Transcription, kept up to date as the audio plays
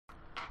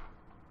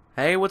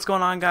Hey, what's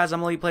going on, guys?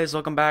 I'm ElitePlayz.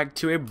 Welcome back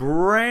to a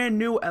brand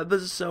new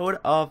episode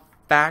of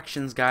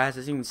Factions, guys.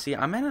 As you can see,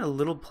 I'm in a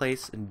little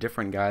place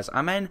different, guys.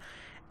 I'm in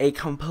a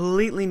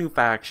completely new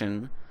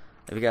faction.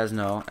 If you guys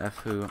know,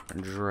 Draconic.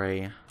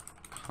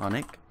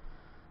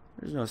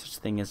 There's no such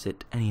thing as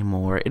it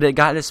anymore. It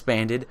got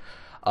disbanded.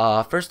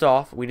 First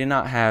off, we did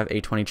not have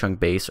a 20 chunk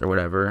base or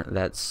whatever.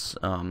 That's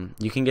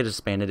you can get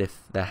disbanded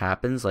if that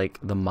happens. Like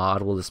the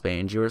mod will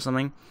disband you or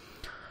something.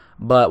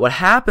 But what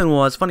happened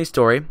was, funny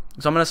story.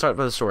 So I'm gonna start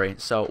with the story.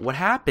 So what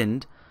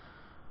happened?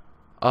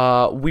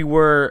 We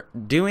were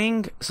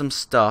doing some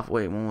stuff.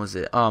 Wait, when was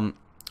it?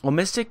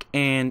 Mystic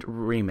and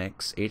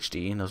Remix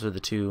HD, and those are the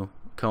two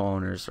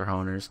co-owners or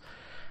owners.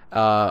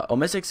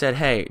 Mystic said,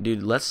 "Hey,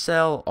 dude, let's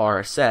sell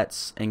our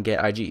sets and get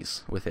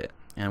IGs with it."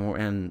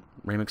 And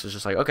Remix was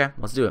just like, "Okay,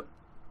 let's do it."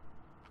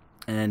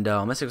 And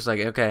Mystic was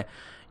like, "Okay,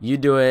 you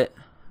do it,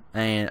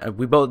 and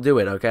we both do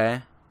it,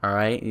 okay? All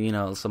right, you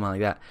know, something like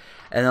that."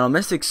 And then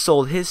Mystic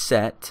sold his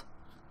set,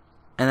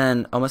 and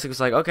then Mystic was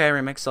like, "Okay,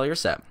 Remix, sell your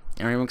set."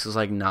 And Remix was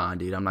like, "Nah,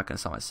 dude, I'm not gonna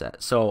sell my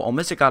set." So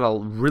Mystic got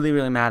really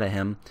mad at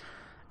him,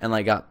 and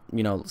like got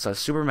so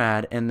super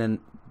mad. And then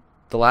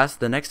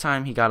the next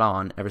time he got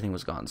on, everything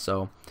was gone.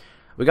 So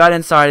we got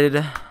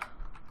incited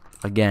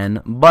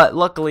again, but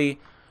luckily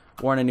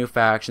we're in a new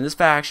faction. This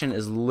faction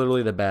is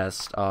literally the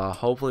best.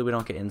 Hopefully we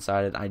don't get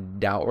incited. I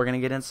doubt we're gonna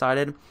get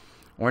incited.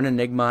 We're in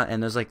Enigma,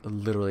 and there's like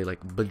literally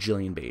like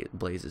bajillion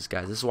blazes,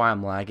 guys. This is why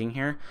I'm lagging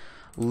here.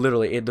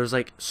 Literally, there's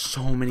like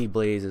so many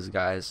blazes,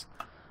 guys.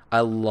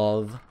 I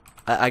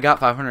got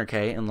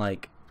 500k in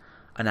like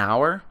an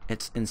hour.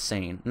 It's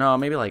insane. No,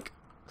 maybe like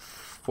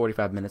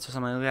 45 minutes or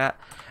something like that.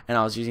 And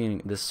I was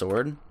using this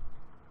sword.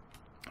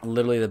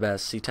 Literally the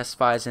best. He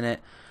testifies in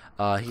it.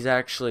 He's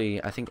actually,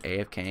 I think,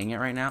 AFKing it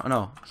right now. Oh,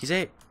 no,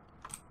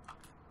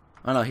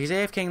 he's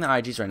AFKing the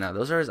IGs right now.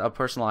 Those are his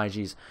personal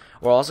IGs.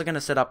 We're also going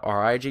to set up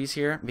our IGs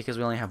here because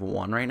we only have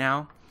one right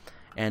now.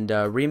 And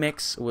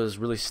Remix was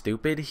really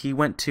stupid. He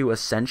went to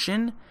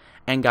Ascension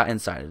and got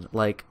incited.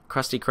 Like,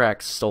 Krusty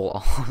Crack stole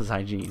all his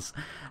IGs.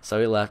 So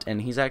he left,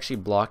 and he's actually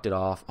blocked it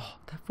off. Oh,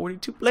 that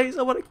 42 plays,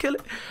 I want to kill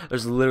it.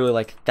 There's literally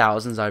like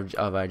thousands of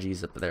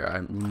IGs up there.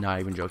 I'm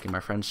not even joking. My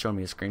friend's showed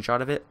me a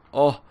screenshot of it.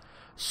 Oh,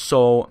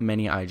 so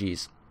many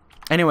IGs.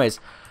 Anyways,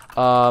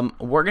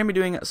 we're gonna be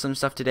doing some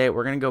stuff today.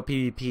 We're gonna go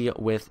PvP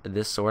with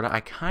this sword. I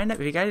kind of,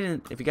 if you guys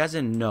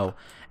didn't know,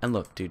 and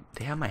look, dude,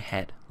 they have my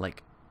head.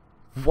 Like,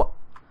 what?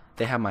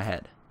 They have my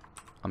head.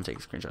 I'm gonna take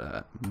a screenshot of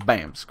that.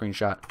 Bam,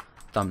 screenshot,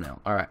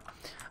 thumbnail. All right.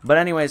 But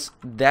anyways,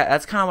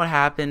 that's kind of what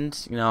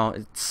happened. You know,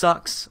 it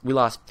sucks. We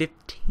lost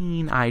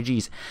 15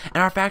 IGs,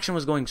 and our faction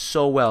was going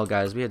so well,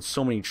 guys. We had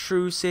so many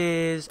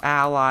truces,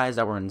 allies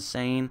that were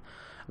insane.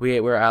 We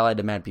were allied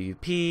to Mad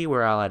PvP. We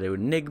were allied to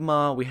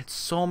Enigma. We had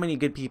so many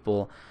good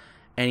people,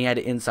 and he had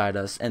to inside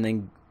us and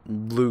then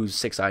lose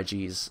 6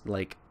 IGs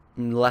like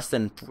less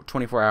than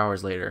 24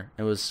 hours later.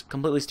 It was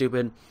completely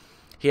stupid.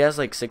 He has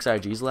like 6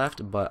 IGs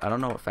left, but I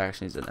don't know what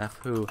faction he's in.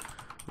 Who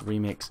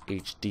Remix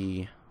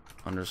HD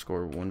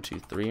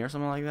 _123 or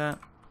something like that.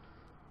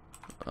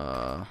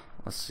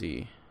 Let's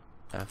see.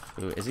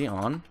 Who is he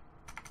on?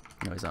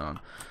 No, he's not on.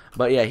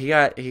 But yeah, he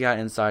got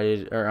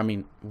incited, or I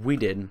mean, we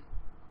did.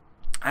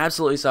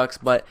 Absolutely sucks,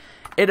 but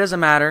it doesn't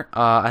matter.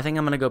 I think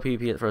I'm gonna go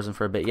PvP at Frozen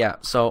for a bit. Yeah,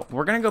 so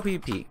we're gonna go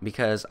PvP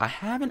because I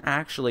haven't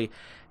actually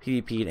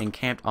PvP'd and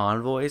camped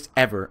envoys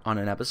ever on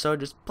an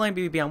episode. Just playing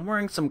PvP. I'm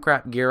wearing some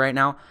crap gear right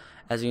now,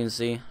 as you can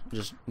see.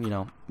 Just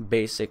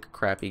basic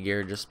crappy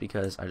gear, just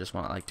because I just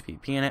want to like to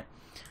PvP in it.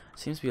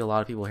 Seems to be a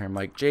lot of people here.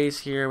 Mike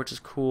J's here, which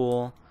is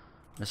cool.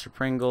 Mr.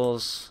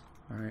 Pringles.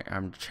 All right,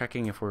 I'm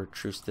checking if we're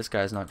truced. This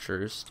guy's not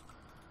truced,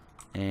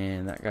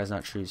 and that guy's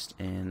not truced,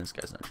 and this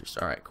guy's not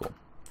truced. All right, cool.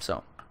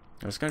 So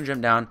I'm just gonna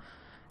jump down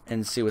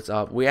and see what's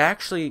up. We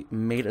actually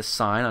made a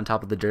sign on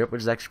top of the dirt,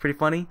 which is actually pretty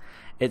funny.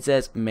 It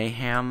says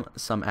 "Mayhem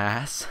some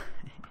ass,"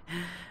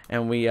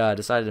 and we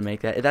decided to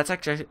make that. That's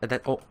actually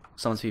that. Oh,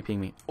 someone's PvPing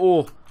me.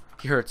 Oh,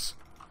 he hurts.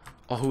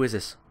 Oh, who is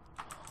this?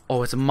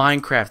 Oh, it's a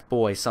Minecraft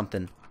boy.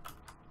 Something.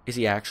 Is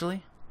he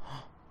actually?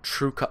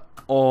 True cut.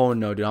 Oh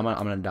no, dude, I'm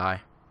gonna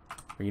die.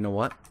 Or you know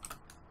what?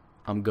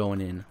 I'm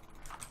going in.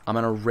 I'm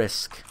gonna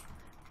risk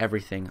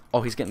everything.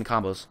 Oh, he's getting the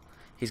combos.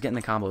 He's getting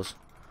the combos.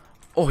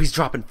 Oh, he's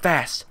dropping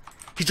fast.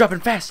 He's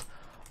dropping fast.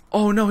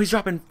 Oh, no, he's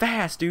dropping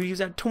fast, dude. He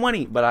was at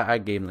 20. But I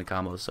gave him the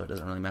combos, so it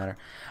doesn't really matter.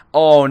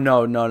 Oh,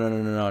 no.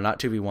 Not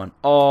 2v1.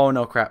 Oh,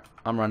 no, crap.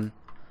 I'm running.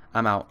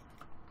 I'm out.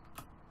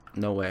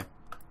 No way.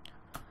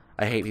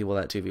 I hate people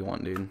that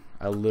 2v1, dude.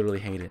 I literally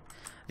hate it.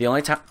 The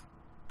only time...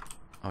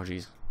 Oh,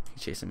 jeez.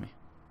 He's chasing me.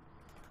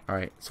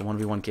 Alright, so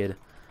 1v1, kid.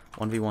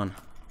 1v1.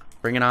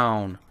 Bring it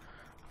on.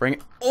 Bring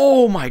it...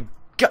 Oh, my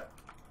God.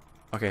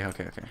 Okay.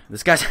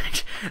 This guy's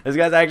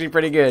actually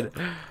pretty good.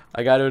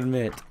 I gotta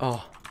admit.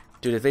 Oh,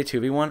 dude, if they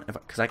 2v1,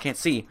 because I can't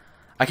see.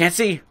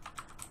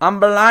 I'm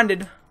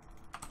blinded.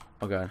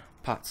 Oh god,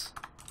 Pots.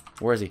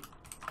 Where is he?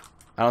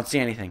 I don't see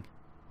anything.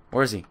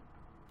 Where is he?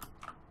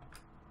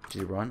 Did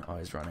he run? Oh,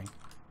 he's running.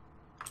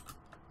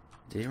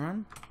 Did he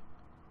run?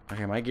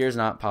 Okay, my gear's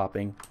not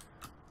popping.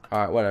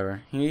 Alright,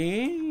 whatever.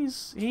 He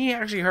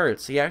actually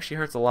hurts. He actually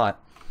hurts a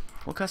lot.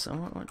 What custom?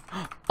 What?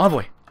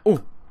 Envoy!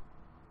 Ooh!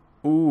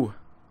 Ooh!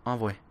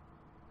 Envoy.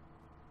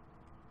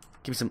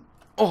 Give me some...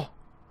 Oh!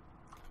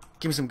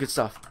 Give me some good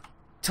stuff.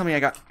 Tell me I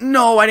got...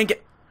 No, I didn't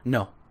get...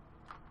 No.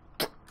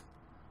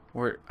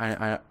 Where...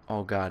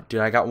 Oh, God.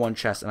 Dude, I got one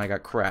chest and I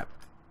got crap.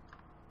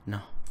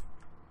 No.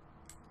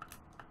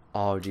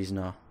 Oh, jeez,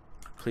 no.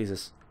 Please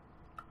us.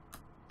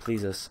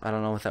 Please us. I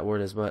don't know what that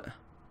word is, but...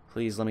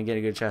 Please, let me get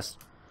a good chest.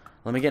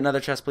 Let me get another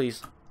chest,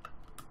 please.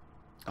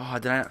 Oh,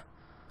 did I...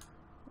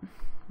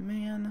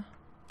 Man.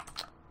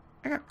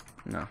 I got...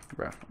 No,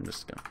 bro. I'm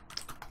just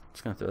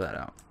gonna throw that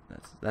out.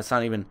 That's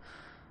not even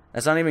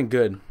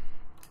good.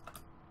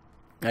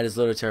 That is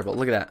literally terrible.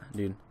 Look at that,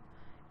 dude.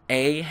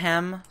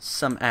 Ahem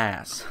some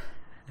ass.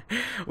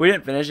 We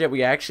didn't finish it.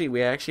 We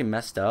actually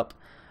messed up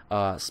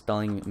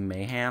spelling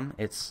mayhem.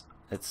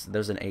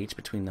 There's an H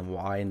between the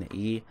Y and the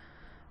E.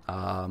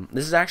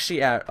 This is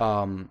actually at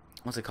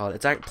what's it called?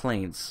 It's at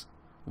Plains.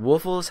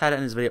 Wolfles had it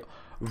in his video.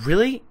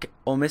 Really?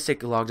 Oh,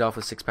 Mystic logged off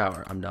with 6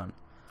 power. I'm done.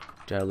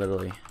 Dude, I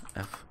literally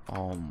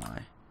oh my.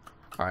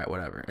 Alright,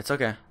 whatever. It's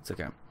okay. It's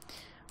okay.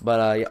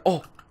 But yeah.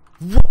 Oh,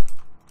 whoa.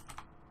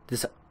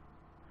 This.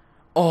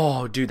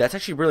 Oh, dude, that's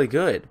actually really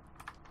good.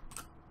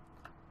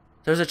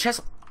 There's a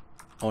chest.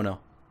 Oh no.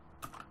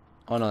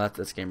 Oh no,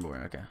 that's game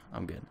board. Okay,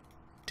 I'm good.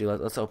 Dude,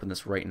 let's open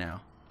this right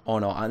now. Oh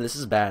no, this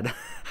is bad.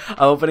 I'm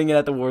opening it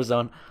at the war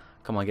zone.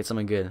 Come on, get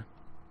something good.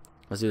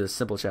 Let's do this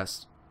simple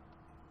chest.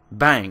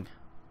 Bang.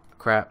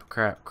 Crap,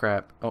 crap,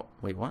 crap. Oh,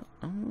 wait, what?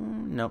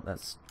 Nope,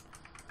 that's...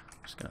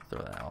 I'm just gonna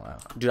throw that all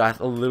out. Dude, I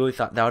literally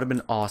thought that would have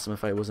been awesome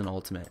if it was an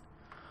ultimate.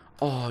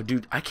 Oh,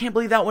 dude, I can't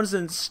believe that one's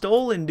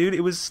stolen, dude.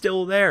 It was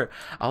still there.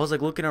 I was,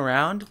 like, looking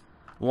around,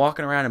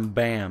 walking around, and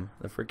bam.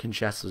 The freaking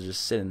chest was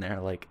just sitting there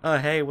like, oh,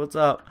 hey, what's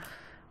up?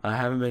 I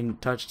haven't been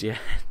touched yet.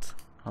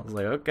 I was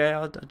like, okay,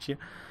 I'll touch you.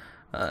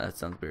 That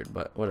sounds weird,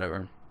 but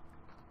whatever.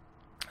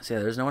 So, yeah,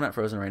 there's no one at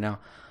Frozen right now.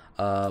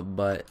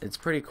 But it's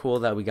pretty cool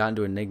that we got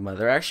into Enigma.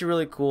 They're actually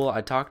really cool.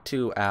 I talked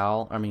to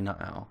Al. I mean, not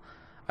Al.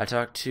 I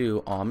talked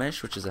to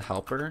Amish, which is a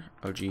helper.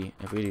 Oh, gee.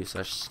 If we do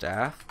such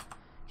staff,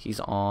 he's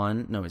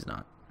on. No, he's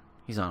not.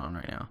 He's not on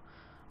right now.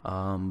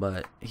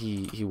 But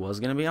he was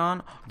going to be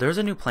on. There's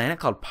a new planet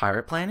called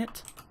Pirate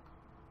Planet.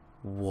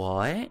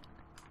 What?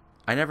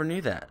 I never knew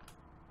that.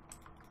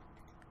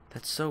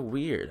 That's so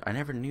weird. I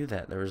never knew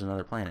that there was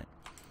another planet.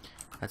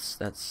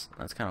 That's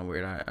kind of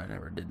weird. I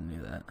never did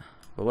knew that.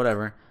 But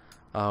whatever.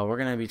 We're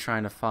gonna be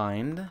trying to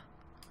find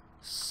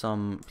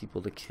some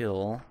people to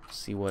kill.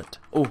 See what...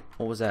 Oh,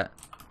 what was that?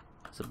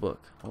 It's a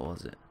book. What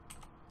was it?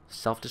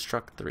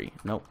 Self-destruct 3.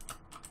 Nope.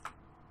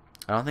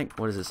 I don't think...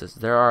 What is this?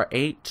 There are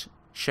 8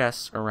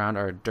 chests around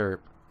our derp.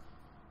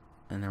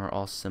 And they were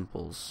all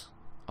simples.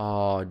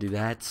 Oh, dude,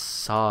 that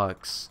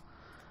sucks.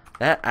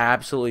 That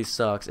absolutely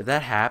sucks. If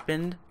that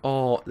happened...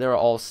 Oh, they're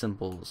all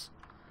simples.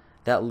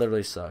 That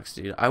literally sucks,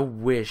 dude. I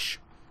wish...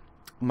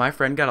 My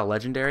friend got a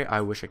legendary.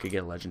 I wish I could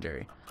get a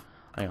legendary.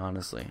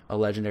 Honestly, a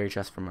legendary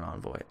chest from an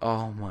envoy.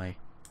 Oh my,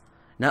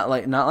 not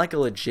like a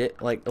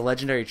legit, like a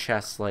legendary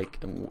chest, like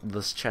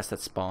this chest that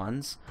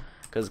spawns,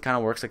 because it kind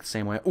of works like the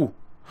same way. Ooh,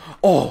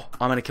 oh,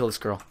 I'm gonna kill this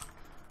girl.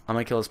 I'm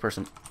gonna kill this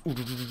person.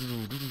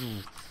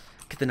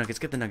 Get the nuggets.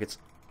 Get the nuggets.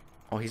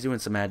 Oh, he's doing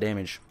some mad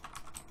damage.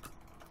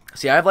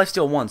 See, I have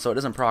lifesteal 1, so it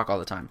doesn't proc all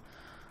the time.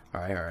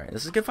 All right.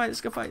 This is a good fight. This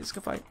is a good fight. This is a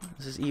good fight.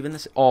 This is even.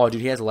 This. Oh,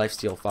 dude, he has a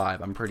lifesteal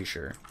 5. I'm pretty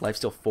sure.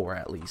 Lifesteal 4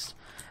 at least.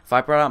 If I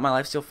brought out my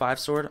lifesteal 5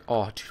 sword,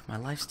 oh, dude, my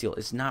lifesteal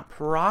is not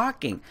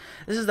procking.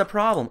 This is the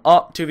problem.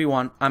 Oh,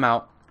 2v1. I'm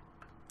out.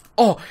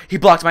 Oh, he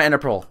blocked my ender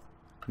pearl.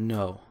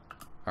 No.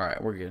 All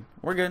right, we're good.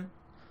 We're good.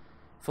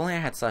 If only I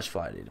had slash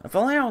fly, dude. If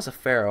only I was a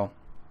pharaoh.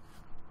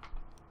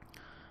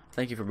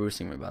 Thank you for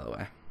boosting me, by the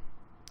way.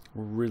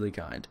 Really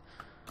kind.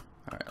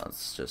 All right,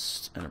 let's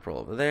just ender pearl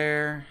over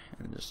there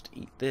and just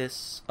eat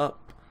this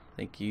up.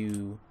 Thank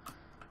you.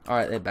 All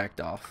right, they backed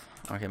off.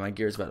 Okay, my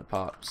gear's about to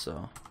pop,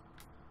 so...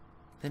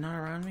 They not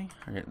around me?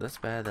 Okay, that's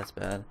bad, that's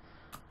bad.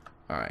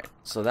 Alright,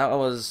 so that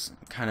was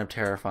kind of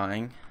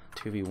terrifying.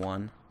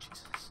 2v1.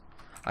 Jesus.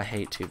 I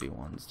hate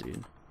 2v1s,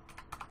 dude.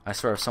 I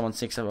swear, if someone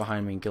sneaks up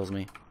behind me and kills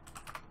me.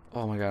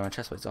 Oh my god, my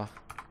chest plate's off.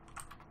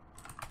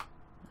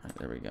 Alright,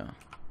 there we go.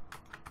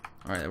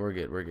 Alright, we're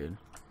good, we're good.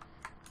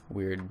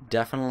 We're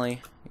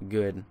definitely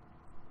good.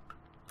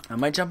 I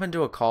might jump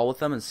into a call with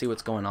them and see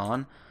what's going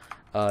on.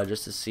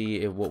 Just to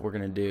see what we're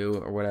gonna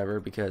do or whatever,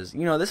 because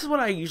you know this is what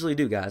I usually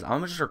do, guys.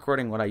 I'm just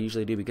recording what I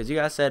usually do because you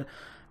guys said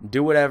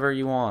do whatever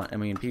you want. I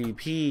mean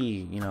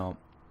PvP, you know,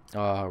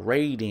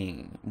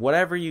 raiding,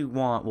 whatever you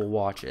want, we'll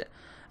watch it.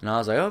 And I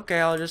was like,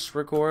 okay, I'll just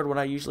record what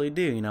I usually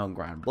do. You know,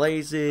 grind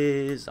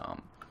blazes,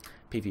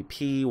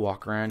 PvP,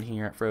 walk around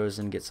here at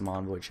Frozen, get some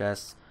envoy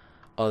chests,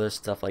 other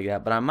stuff like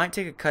that. But I might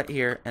take a cut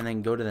here and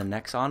then go to the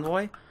next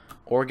envoy.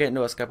 Or get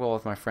into a Skype call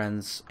with my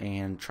friends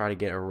and try to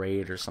get a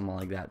raid or something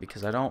like that,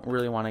 because I don't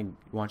really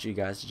want you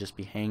guys to just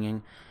be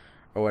hanging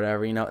or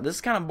whatever. You know, this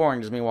is kind of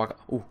boring. Just me walk.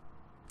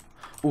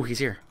 Ooh, he's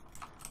here.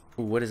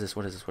 Ooh, what is this?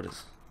 What is this? What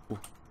is this?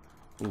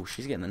 Ooh,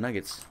 she's getting the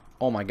nuggets.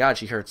 Oh my God,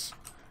 she hurts.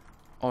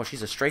 Oh,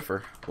 she's a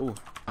strafer. Ooh,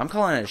 I'm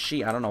calling it a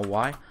she. I don't know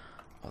why.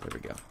 Oh, there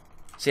we go.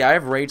 See, I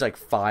have rage like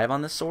 5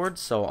 on this sword,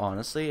 so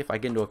honestly, if I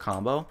get into a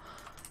combo,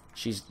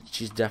 she's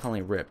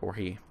definitely rip, or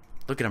he.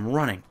 Look at him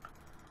running.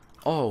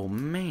 Oh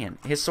man,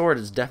 his sword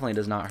definitely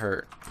does not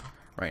hurt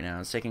right now.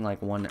 It's taking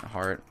like 1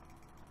 heart.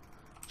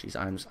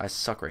 Jeez, I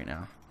suck right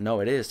now. No,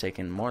 it is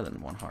taking more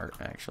than 1 heart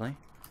actually.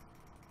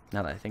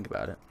 Now that I think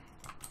about it.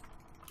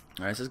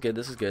 All right, this is good.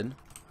 This is good.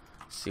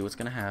 Let's see what's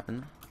gonna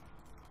happen.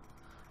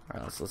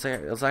 All right,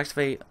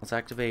 let's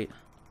activate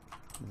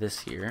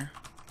this here.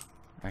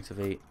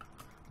 Activate.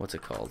 What's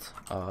it called?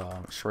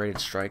 Serrated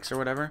strikes or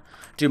whatever.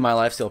 Dude, my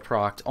lifesteal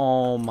procced.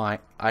 Oh my!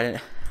 I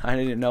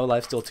didn't know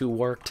lifesteal 2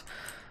 worked.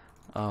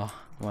 Oh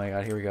my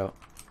god! Here we go.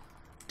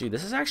 Dude,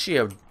 this is actually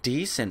a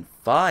decent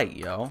fight,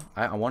 yo.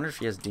 I wonder if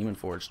she has Demon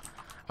Forged.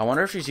 I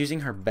wonder if she's using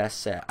her best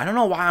set. I don't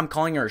know why I'm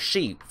calling her a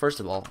she. First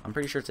of all, I'm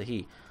pretty sure it's a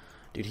he.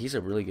 Dude, he's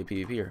a really good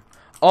PvPer.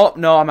 Oh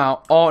no, I'm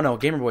out. Oh no,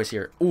 Gamer Boy's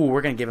here. Ooh,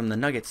 we're gonna give him the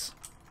nuggets.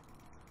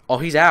 Oh,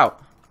 he's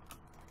out.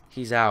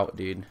 He's out,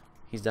 dude.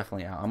 He's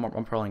definitely out.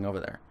 I'm pearling over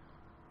there.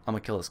 I'm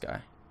gonna kill this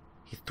guy.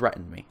 He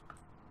threatened me.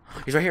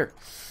 He's right here.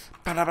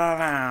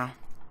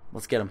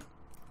 Let's get him.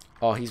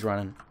 Oh, he's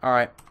running. All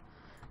right.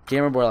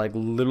 Gamer Boy like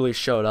literally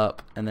showed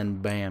up, and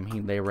then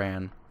bam, they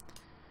ran.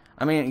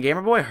 I mean,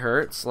 Gamer Boy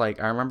hurts.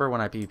 Like I remember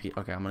when I PvP.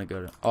 Okay, I'm gonna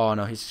go to. Oh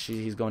no,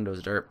 he's going to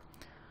his derp.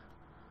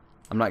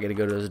 I'm not gonna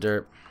go to his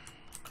derp.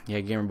 Yeah,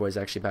 Gamer Boy's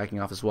actually backing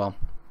off as well.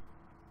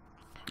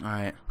 All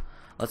right.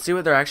 Let's see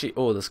what they're actually.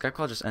 Oh, the Skype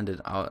call just ended.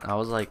 I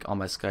was like on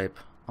my Skype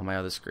on my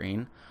other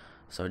screen.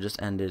 So it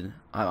just ended.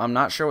 I'm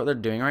not sure what they're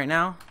doing right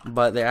now,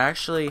 but they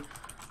actually,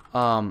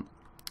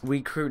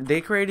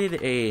 they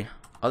created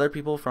other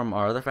people from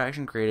our other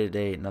faction created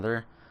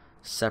another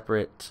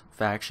separate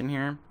faction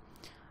here,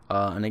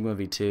 Enigma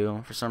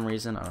V2 for some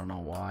reason. I don't know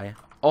why.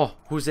 Oh,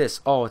 who's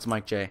this? Oh, it's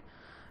Mike J.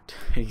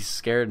 He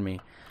scared me,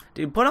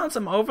 dude. Put on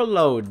some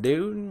overload,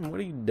 dude. What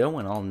are you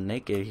doing, all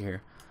naked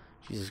here?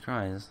 Jesus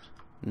Christ.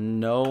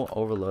 No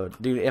overload,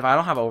 dude. If I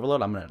don't have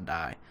overload, I'm gonna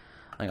die.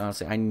 Like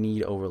honestly, I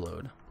need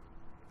overload.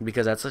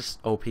 Because that's just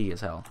OP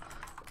as hell.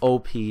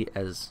 OP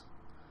as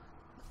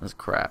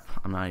crap.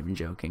 I'm not even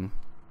joking.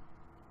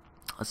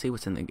 Let's see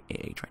what's in the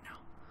AH right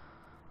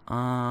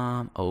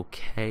now.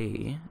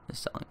 Okay. It's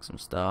selling some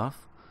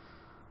stuff.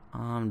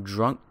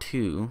 Drunk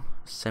 2.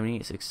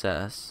 78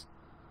 success.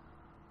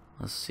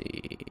 Let's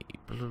see.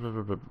 Blah, blah,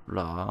 blah, blah,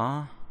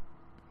 blah.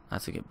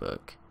 That's a good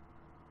book.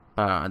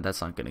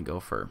 That's not going to go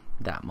for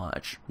that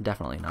much.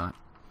 Definitely not.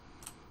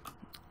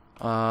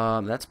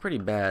 That's pretty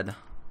bad.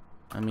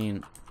 I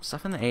mean,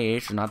 stuff in the AH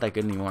is not that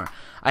good anymore.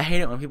 I hate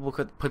it when people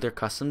could put their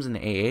customs in the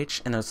AH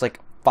and it's like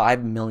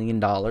 $5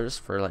 million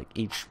for like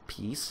each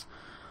piece.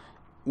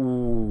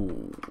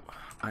 Ooh.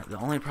 The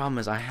only problem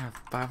is I have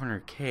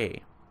 500k.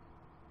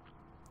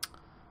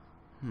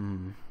 I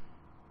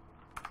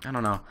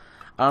don't know.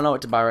 I don't know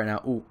what to buy right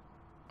now. Ooh.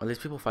 Are these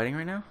people fighting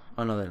right now?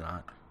 Oh, no, they're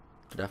not.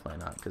 They're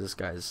definitely not, because this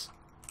guy's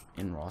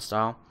in raw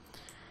style.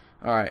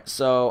 Alright,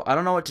 so I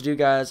don't know what to do,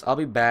 guys. I'll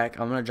be back.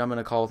 I'm going to jump in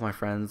a call with my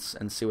friends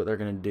and see what they're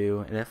going to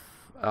do. And if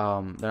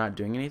they're not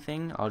doing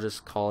anything, I'll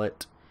just call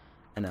it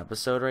an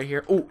episode right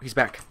here. Oh, he's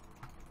back.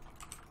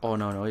 Oh,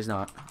 no, he's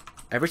not.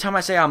 Every time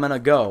I say I'm going to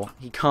go,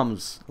 he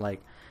comes.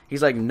 Like,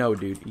 he's like, no,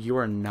 dude, you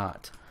are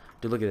not.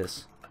 Dude, look at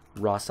this.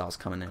 Raw style's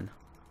coming in.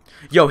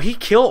 Yo, he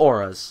kill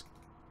auras.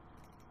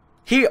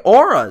 He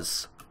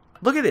auras.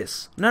 Look at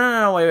this.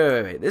 No,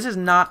 wait. This is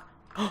not.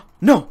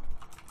 No.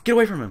 Get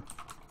away from him.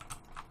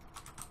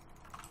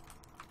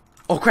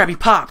 Oh crap, he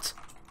popped.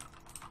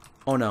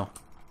 Oh no.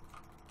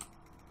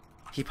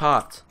 He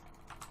popped.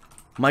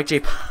 Mike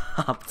J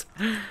popped.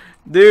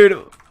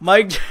 Dude,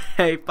 Mike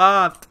J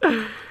popped.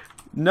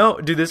 No,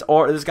 dude, this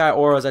guy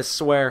auras, I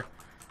swear.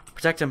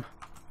 Protect him.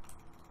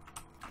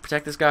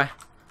 Protect this guy.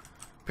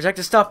 Protect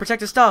his stuff,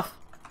 protect his stuff.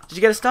 Did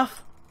you get his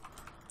stuff?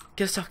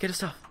 Get his stuff, get his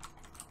stuff.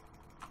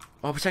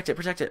 Oh, protect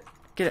it.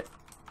 Get it.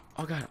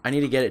 Oh god, I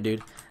need to get it,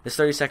 dude. This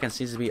 30 seconds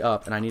needs to be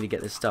up and I need to get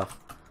this stuff.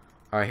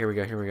 Alright, here we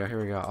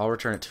go. I'll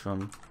return it to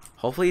him.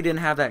 Hopefully he didn't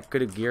have that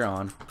good of gear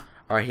on.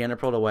 Alright, he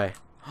underpearled away.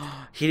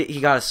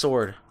 He got a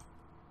sword.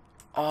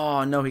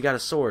 Oh, no, he got a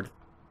sword.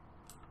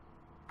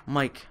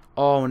 Mike.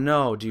 Oh,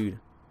 no, dude.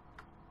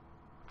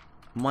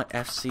 Mike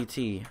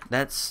FCT.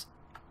 That's...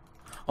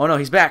 Oh, no,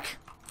 he's back.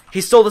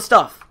 He stole the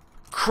stuff.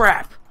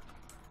 Crap.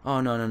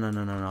 Oh,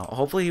 no.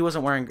 Hopefully he was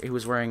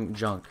wearing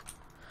junk.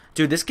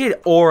 Dude, this kid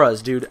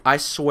auras, dude. I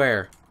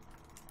swear.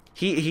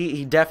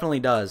 He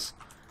definitely does.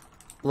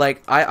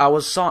 Like,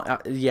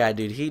 yeah,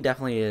 dude, he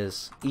definitely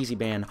is. Easy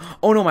ban.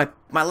 Oh, no,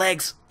 my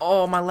legs.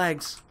 Oh, my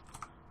legs.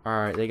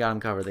 Alright, they got him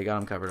covered.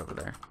 Over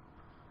there.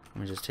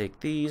 Let me just take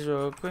these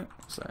real quick.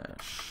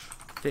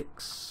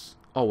 Fix.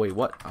 Oh, wait,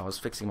 what? I was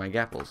fixing my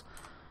gapples.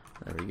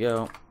 There we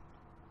go.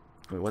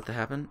 Wait, what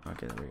happened?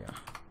 Okay, there we go.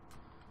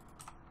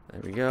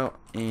 There we go.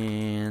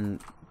 And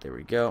there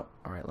we go.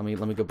 Alright, let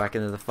me go back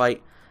into the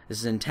fight. This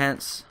is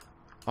intense.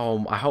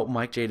 Oh, I hope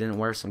Mike J didn't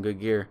wear some good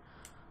gear.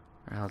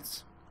 Alright,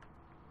 let's...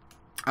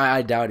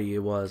 I doubt he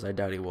was.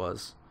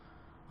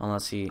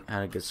 Unless he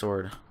had a good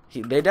sword.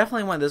 They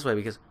definitely went this way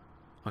because...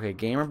 Okay,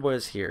 Gamer Boy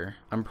is here.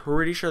 I'm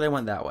pretty sure they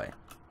went that way.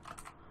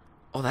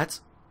 Oh,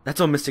 that's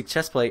on Mystic's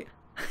chest plate.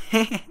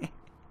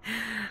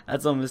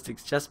 That's on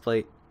Mystic's chest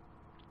plate.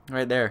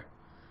 Right there.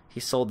 He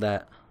sold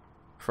that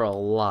for a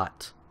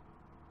lot.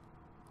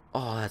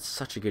 Oh, that's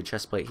such a good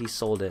chest plate. He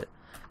sold it.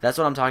 That's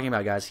what I'm talking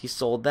about, guys. He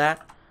sold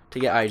that to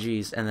get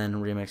IGs, and then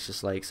Remix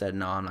just like said,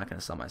 no, I'm not going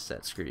to sell my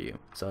set. Screw you.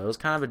 So it was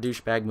kind of a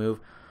douchebag move.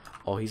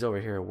 Oh, he's over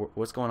here.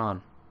 What's going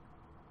on?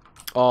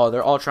 Oh,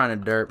 they're all trying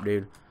to derp,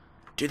 dude.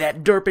 Dude,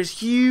 that derp is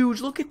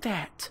huge. Look at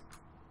that.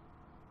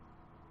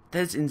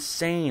 That's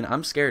insane.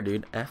 I'm scared,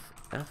 dude. F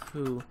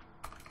who?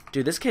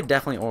 Dude, this kid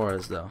definitely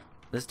auras, though.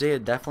 This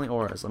dude definitely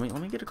auras. Let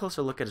me get a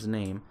closer look at his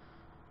name.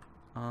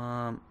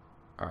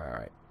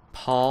 Alright.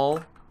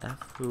 Paul.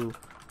 F who?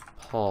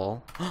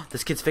 Paul.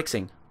 This kid's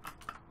fixing.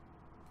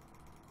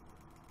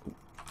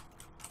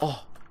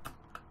 Oh.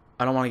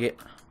 I don't want to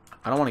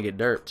get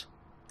derped.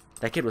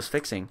 That kid was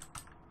fixing.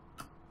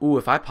 Ooh,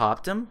 if I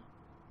popped him,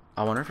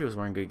 I wonder if he was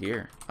wearing good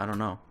gear. I don't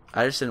know.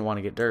 I just didn't want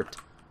to get derped.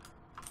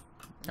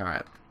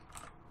 Alright.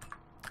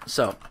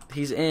 So,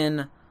 he's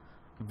in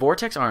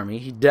Vortex Army.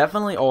 He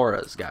definitely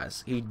auras,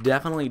 guys. He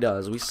definitely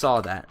does. We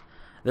saw that.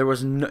 There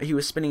was no... He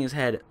was spinning his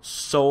head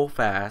so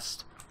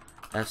fast.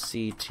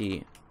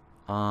 FCT.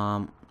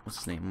 What's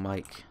his name?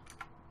 Mike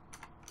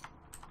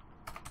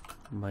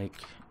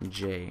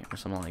J or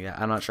something like that.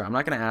 I'm not sure. I'm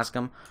not going to ask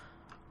him.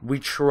 We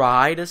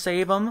try to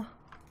save him,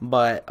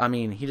 but, I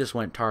mean, he just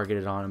went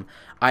targeted on him.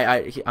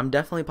 I'm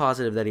definitely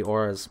positive that he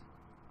auras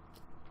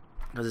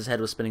because his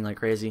head was spinning like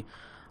crazy.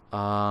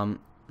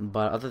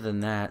 But other than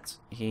that,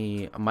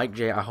 Mike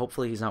J,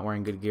 hopefully he's not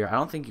wearing good gear. I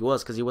don't think he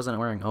was because he wasn't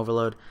wearing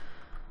Overload.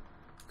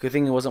 Good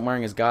thing he wasn't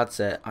wearing his God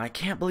set. I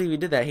can't believe he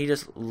did that. He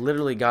just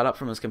literally got up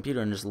from his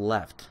computer and just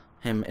left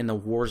him in the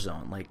war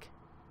zone. Like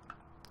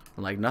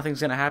nothing's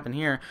going to happen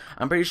here.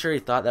 I'm pretty sure he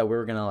thought that we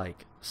were going to,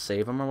 like,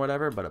 save him or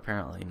whatever, but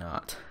apparently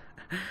not.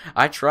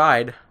 I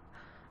tried,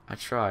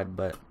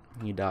 but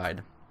he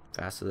died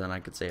faster than I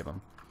could save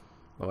him.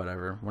 But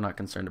whatever. We're not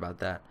concerned about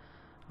that.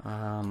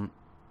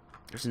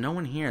 There's no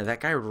one here. That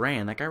guy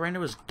ran. That guy ran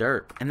to his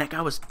derp. And that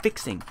guy was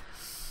fixing.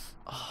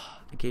 Oh,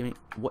 it gave me...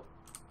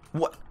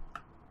 What?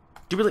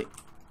 Do you really...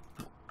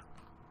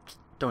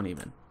 Don't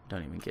even,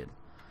 kid.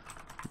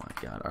 Oh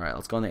my god. Alright,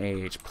 let's go on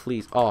the AH,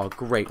 please. Oh,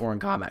 great. We're in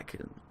combat.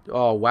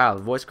 Oh, wow.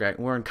 The voice crack.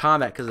 We're in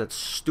combat because of that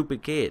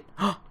stupid kid.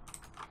 Oh,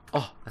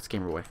 that's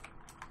Gamer Boy.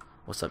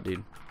 What's up,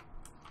 dude?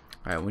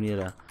 Alright, we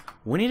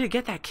need to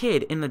get that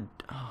kid in the...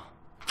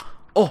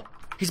 Oh,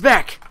 he's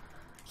back!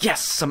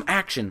 Yes, some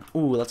action.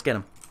 Ooh, let's get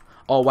him.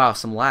 Oh, wow,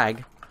 some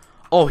lag.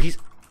 Oh, he's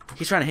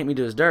trying to hit me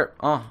to his dirt.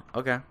 Oh,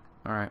 okay.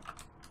 Alright.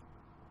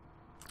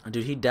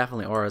 Dude, he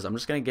definitely auras. I'm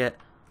just gonna get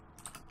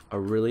a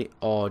really...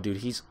 Oh, dude,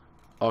 he's...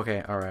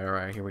 Okay,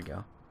 alright, here we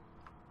go.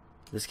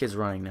 This kid's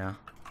running now.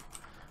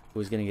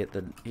 He's gonna get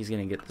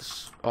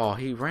this... Oh,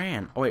 he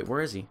ran. Oh, wait,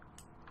 where is he?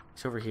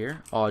 He's over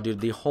here? Oh,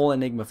 dude, the whole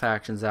Enigma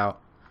faction's out.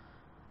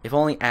 If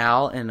only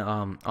Al and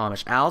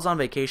Amish. Al's on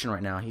vacation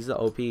right now. He's the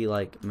OP,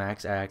 like,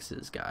 max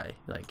axes guy.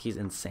 Like, he's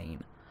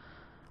insane.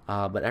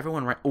 But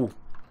everyone ran... Ooh,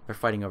 they're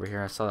fighting over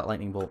here. I saw that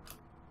lightning bolt.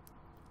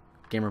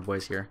 Gamer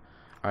Boy's here.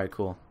 Alright,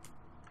 cool.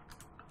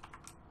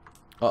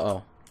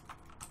 Uh-oh.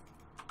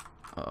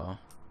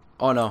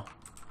 Oh, no.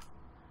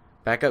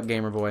 Back up,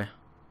 Gamer Boy.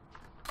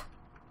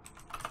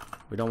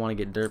 We don't want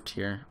to get derped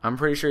here. I'm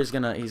pretty sure he's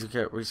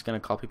gonna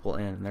call people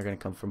in, and they're gonna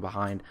come from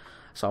behind.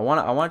 So I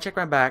wanna check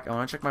my back. I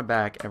wanna check my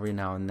back every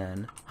now and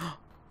then.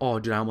 Oh,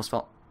 dude, I almost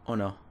fell. Oh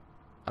no,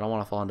 I don't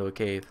want to fall into a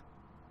cave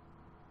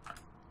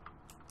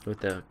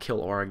with the kill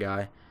aura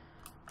guy.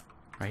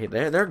 Right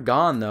here, they're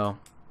gone though.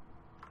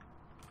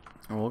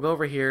 And we'll go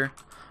over here.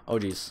 Oh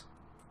jeez,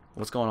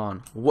 what's going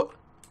on? What?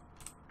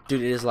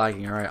 Dude, it is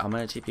lagging. All right, I'm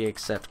gonna TP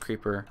accept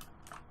creeper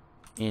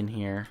in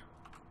here.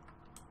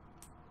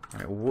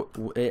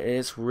 Alright,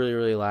 it's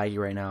really laggy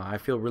right now. I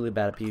feel really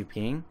bad at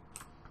PvPing,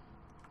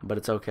 but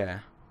it's okay.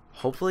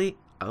 Hopefully,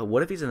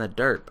 what if he's in the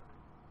derp?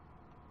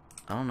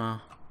 I don't know.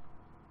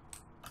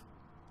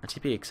 I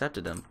TP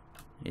accepted him.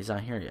 He's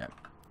not here yet.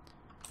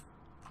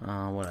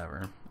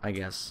 Whatever. I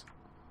guess.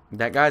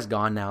 That guy's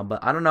gone now,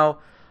 but I don't know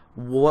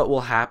what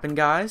will happen,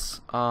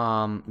 guys.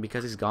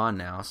 Because he's gone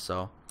now,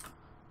 so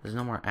there's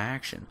no more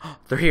action.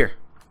 They're here.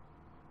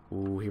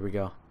 Ooh, here we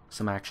go.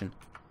 Some action.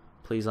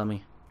 Please let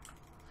me.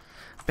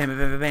 Bam, bam,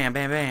 bam, bam,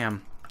 bam,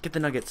 bam. Get the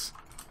nuggets.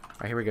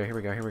 Alright, here we go.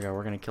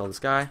 We're gonna kill this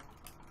guy.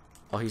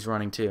 Oh, he's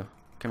running too.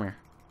 Come here.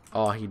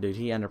 Oh,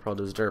 he ender pearled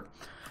his derp.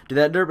 Dude,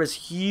 that derp is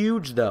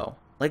huge though.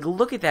 Like,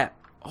 look at that.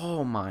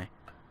 Oh my.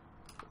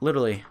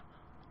 Literally.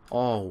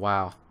 Oh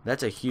wow.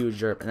 That's a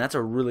huge derp, and that's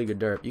a really good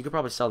derp. You could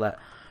probably sell that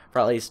for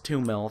at least 2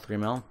 mil, 3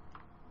 mil.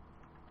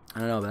 I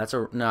don't know, but that's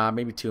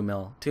maybe 2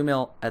 mil. 2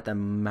 mil at the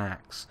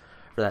max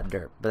for that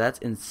derp. But that's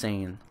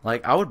insane.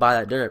 Like, I would buy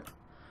that derp.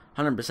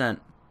 100%.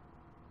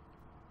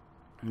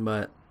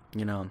 But,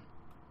 you know,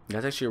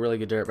 that's actually a really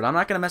good derp. But I'm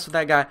not going to mess with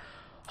that guy.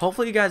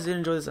 Hopefully you guys did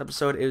enjoy this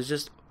episode. It was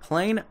just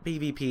plain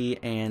PvP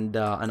and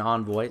an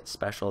envoy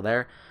special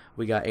there.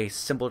 We got a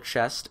simple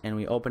chest, and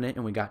we opened it,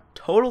 and we got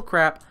total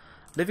crap.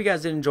 But if you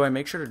guys did enjoy,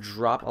 make sure to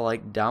drop a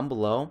like down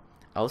below.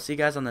 I'll see you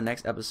guys on the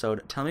next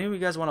episode. Tell me if you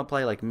guys want to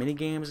play like mini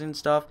games and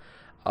stuff,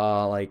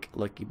 like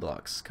Lucky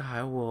Block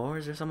Sky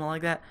Wars or something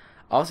like that.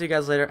 I'll see you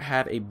guys later.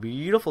 Have a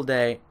beautiful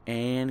day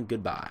and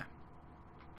goodbye.